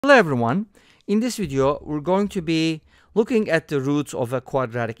Hello everyone, in this video we're going to be looking at the roots of a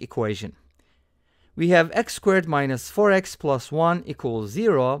quadratic equation. We have x squared minus 4x plus 1 equals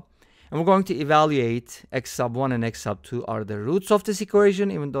 0, and we're going to evaluate x sub 1 and x sub 2 are the roots of this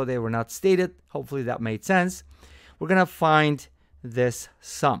equation, even though they were not stated. Hopefully that made sense. We're going to find this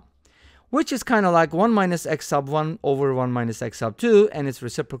sum, which is kind of like 1 minus x sub 1 over 1 minus x sub 2 and its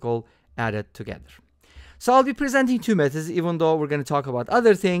reciprocal added together. So I'll be presenting two methods, even though we're going to talk about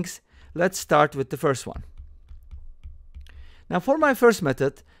other things. Let's start with the first one. Now for my first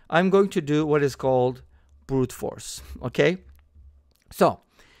method, I'm going to do what is called brute force, okay? So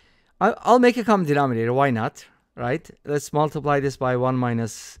I'll make a common denominator, why not, right? Let's multiply this by 1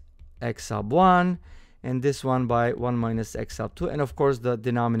 minus x sub 1, and this one by 1 minus x sub 2, and of course the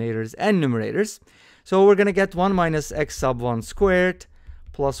denominators and numerators. So we're going to get 1 minus x sub 1 squared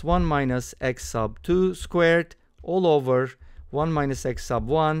plus 1 minus x sub 2 squared all over 1 minus x sub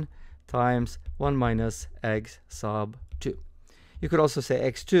 1 times 1 minus x sub 2. You could also say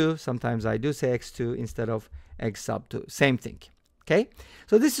x2. Sometimes I do say x2 instead of x sub 2. Same thing. Okay?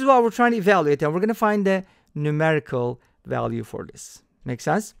 So this is what we're trying to evaluate, and we're going to find the numerical value for this. Make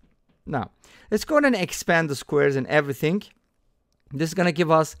sense? Now, let's go ahead and expand the squares and everything. This is going to give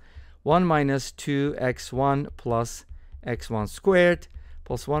us 1 minus 2x1 plus x1 squared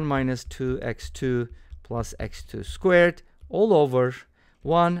plus 1 minus 2x2 plus x2 squared all over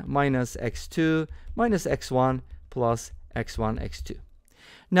 1 minus x2 minus x1 plus x1 x2.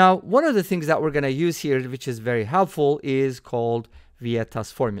 Now, one of the things that we're going to use here, which is very helpful, is called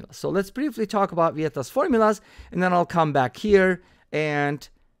Vieta's formula. So let's briefly talk about Vieta's formulas, and then I'll come back here and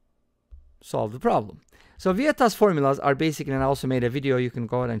solve the problem. So Vieta's formulas are basically, and I also made a video, you can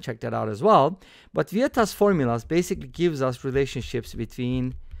go ahead and check that out as well. But Vieta's formulas basically gives us relationships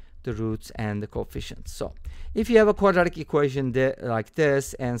between the roots and the coefficients. So if you have a quadratic equation like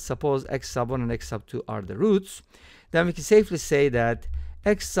this, and suppose x sub 1 and x sub 2 are the roots, then we can safely say that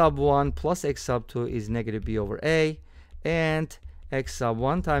x sub 1 plus x sub 2 is negative b over a, and x sub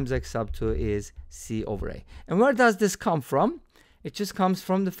 1 times x sub 2 is c over a. And where does this come from? It just comes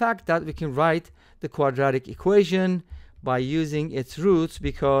from the fact that we can write the quadratic equation by using its roots,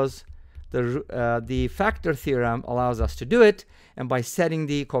 because the factor theorem allows us to do it, and by setting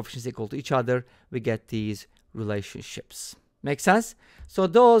the coefficients equal to each other, we get these relationships. Make sense? So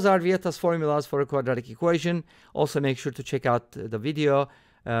those are Vieta's formulas for a quadratic equation. Also make sure to check out the video,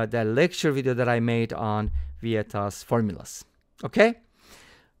 the lecture video that I made on Vieta's formulas. Okay?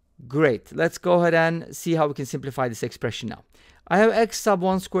 Great. Let's go ahead and see how we can simplify this expression now. I have x sub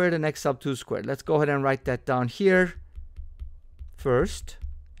 1 squared and x sub 2 squared. Let's go ahead and write that down here first,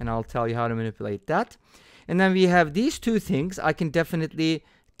 and I'll tell you how to manipulate that. And then we have these two things. I can definitely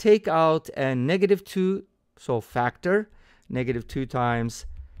take out a negative 2, so factor, negative 2 times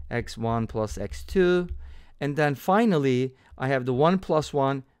x1 plus x2. And then finally, I have the 1 plus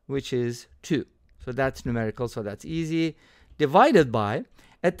 1, which is 2. So that's numerical, so that's easy. Divided by,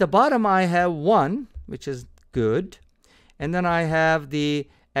 at the bottom I have 1, which is good. And then I have the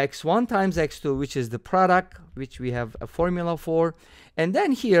x1 times x2, which is the product, which we have a formula for. And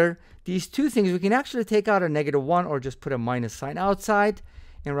then here, these two things, we can actually take out a negative 1 or just put a minus sign outside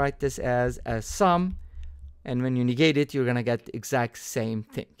and write this as a sum. And when you negate it, you're going to get the exact same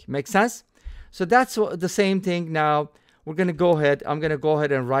thing. Make sense? So that's the same thing. Now, we're going to go ahead. I'm going to go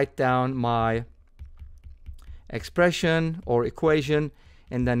ahead and write down my expression or equation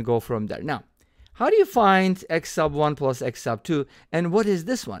and then go from there. Now, how do you find x sub 1 plus x sub 2? And what is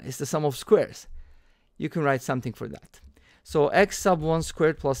this one? It's the sum of squares. You can write something for that. So x sub 1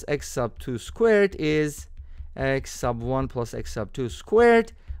 squared plus x sub 2 squared is x sub 1 plus x sub 2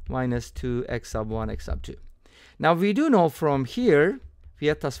 squared minus 2x sub 1 x sub 2. Now we do know from here,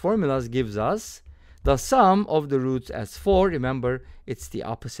 Vieta's formulas gives us the sum of the roots as 4. Remember, it's the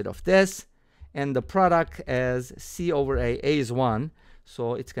opposite of this. And the product as c over a. A is 1,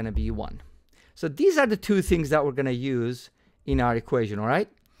 so it's going to be 1. So these are the two things that we're going to use in our equation, all right?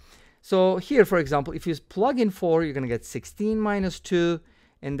 So here, for example, if you plug in 4, you're going to get 16 minus 2,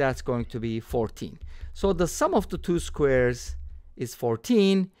 and that's going to be 14. So the sum of the two squares is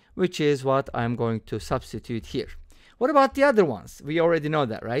 14, which is what I'm going to substitute here. What about the other ones? We already know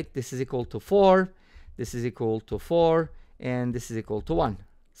that, right? This is equal to 4, this is equal to 4, and this is equal to 1.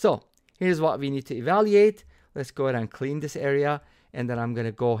 So here's what we need to evaluate. Let's go ahead and clean this area, and then I'm going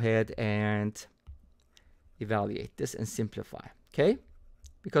to go ahead and evaluate this and simplify, okay?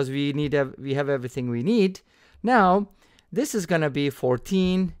 Because we have everything we need. Now, this is going to be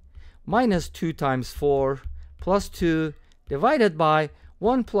 14 minus 2 times 4 plus 2 divided by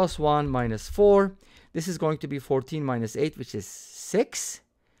 1 plus 1 minus 4. This is going to be 14 minus 8, which is 6,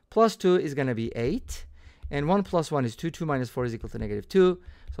 plus 2 is going to be 8. And 1 plus 1 is 2. 2 minus 4 is equal to negative 2.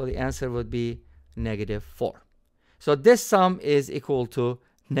 So the answer would be negative 4. So this sum is equal to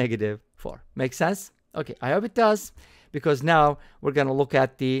negative 4. Make sense? Okay, I hope it does, because now we're going to look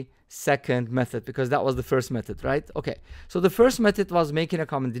at the second method, because that was the first method, right? Okay, so the first method was making a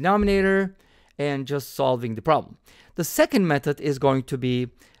common denominator and just solving the problem. The second method is going to be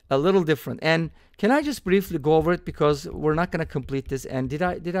a little different. And can I just briefly go over it, because we're not going to complete this. And did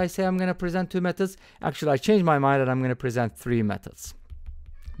I say I'm going to present 2 methods? Actually, I changed my mind and I'm going to present 3 methods,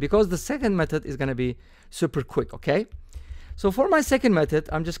 because the second method is going to be super quick, okay? So for my second method,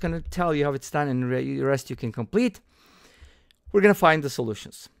 I'm just going to tell you how it's done, and the rest you can complete. We're going to find the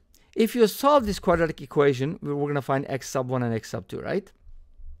solutions. If you solve this quadratic equation, we're going to find x sub 1 and x sub 2, right?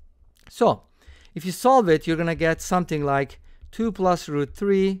 So if you solve it, you're going to get something like 2 plus root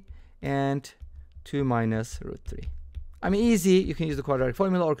 3 and 2 minus root 3. I mean, easy. You can use the quadratic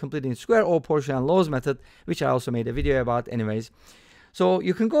formula or complete it in square or portion and Low's method, which I also made a video about anyways. So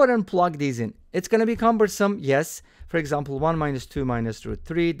you can go ahead and plug these in. It's going to be cumbersome, yes. For example, 1 minus 2 minus root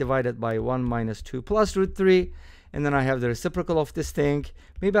 3 divided by 1 minus 2 plus root 3. And then I have the reciprocal of this thing.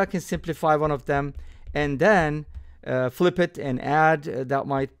 Maybe I can simplify one of them and then flip it and add. That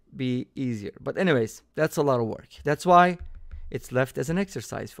might be easier. But anyways, that's a lot of work. That's why it's left as an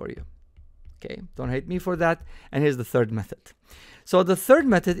exercise for you. Okay, don't hate me for that. And here's the third method. So the third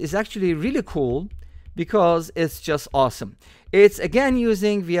method is actually really cool, because it's just awesome. It's again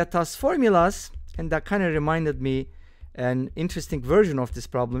using Vieta's formulas, and that kind of reminded me an interesting version of this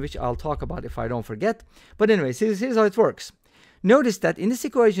problem, which I'll talk about if I don't forget. But anyways, here's how it works. Notice that in this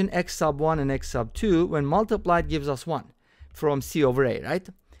equation, x sub 1 and x sub 2, when multiplied, gives us 1 from c over a, right?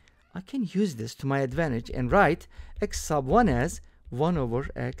 I can use this to my advantage and write x sub 1 as 1 over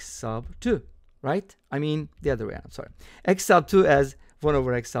x sub 2, right? I mean, the other way around, sorry. X sub 2 as 1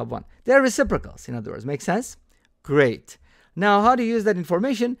 over x sub 1. They're reciprocals, in other words. Make sense? Great. Now, how to use that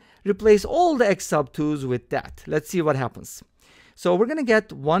information? Replace all the x sub 2's with that. Let's see what happens. So we're going to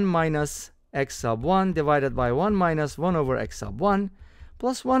get 1 minus x sub 1 divided by 1 minus 1 over x sub 1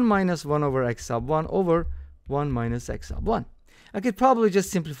 plus 1 minus 1 over x sub 1 over 1 minus x sub 1. I could probably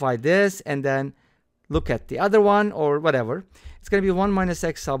just simplify this and then look at the other one or whatever. It's going to be 1 minus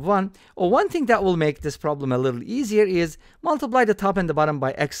x sub 1. Or one thing that will make this problem a little easier is multiply the top and the bottom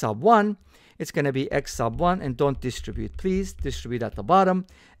by x sub 1. It's going to be x sub 1, and don't distribute, please. Distribute at the bottom.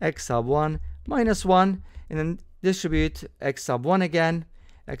 X sub 1 minus 1, and then distribute x sub 1 again.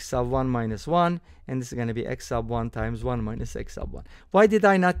 X sub 1 minus 1, and this is going to be x sub 1 times 1 minus x sub 1. Why did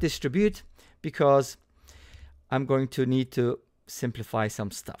I not distribute? Because I'm going to need to simplify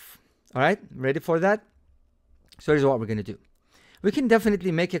some stuff. All right, ready for that? So here's what we're going to do. We can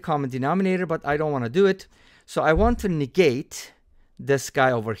definitely make a common denominator, but I don't want to do it. So I want to negate this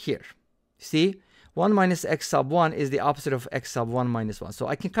guy over here. See, 1 minus x sub 1 is the opposite of x sub 1 minus 1. So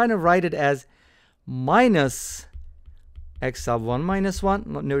I can kind of write it as minus x sub 1 minus 1.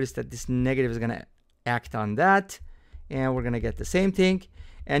 Notice that this negative is going to act on that. And we're going to get the same thing.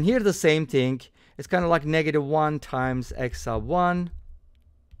 And here the same thing. It's kind of like negative 1 times x sub 1.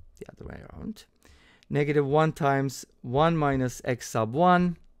 The other way around. Negative 1 times 1 minus x sub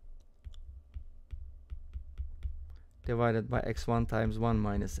 1 divided by x1 times 1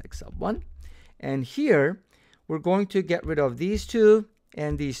 minus x sub 1. And here, we're going to get rid of these two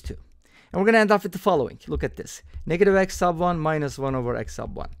and these two. And we're going to end up with the following. Look at this. Negative x sub 1 minus 1 over x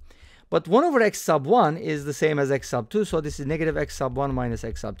sub 1. But 1 over x sub 1 is the same as x sub 2. So this is negative x sub 1 minus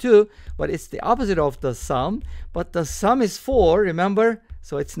x sub 2. But it's the opposite of the sum. But the sum is 4, remember?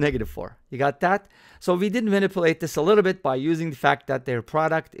 So it's negative 4. You got that? So we did manipulate this a little bit by using the fact that their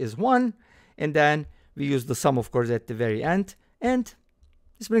product is 1. And then we use the sum, of course, at the very end. And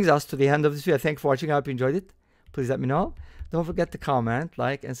this brings us to the end of this video. Thanks for watching. I hope you enjoyed it. Please let me know. Don't forget to comment,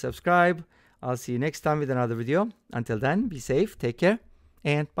 like, and subscribe. I'll see you next time with another video. Until then, be safe, take care,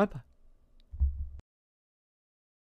 and bye-bye.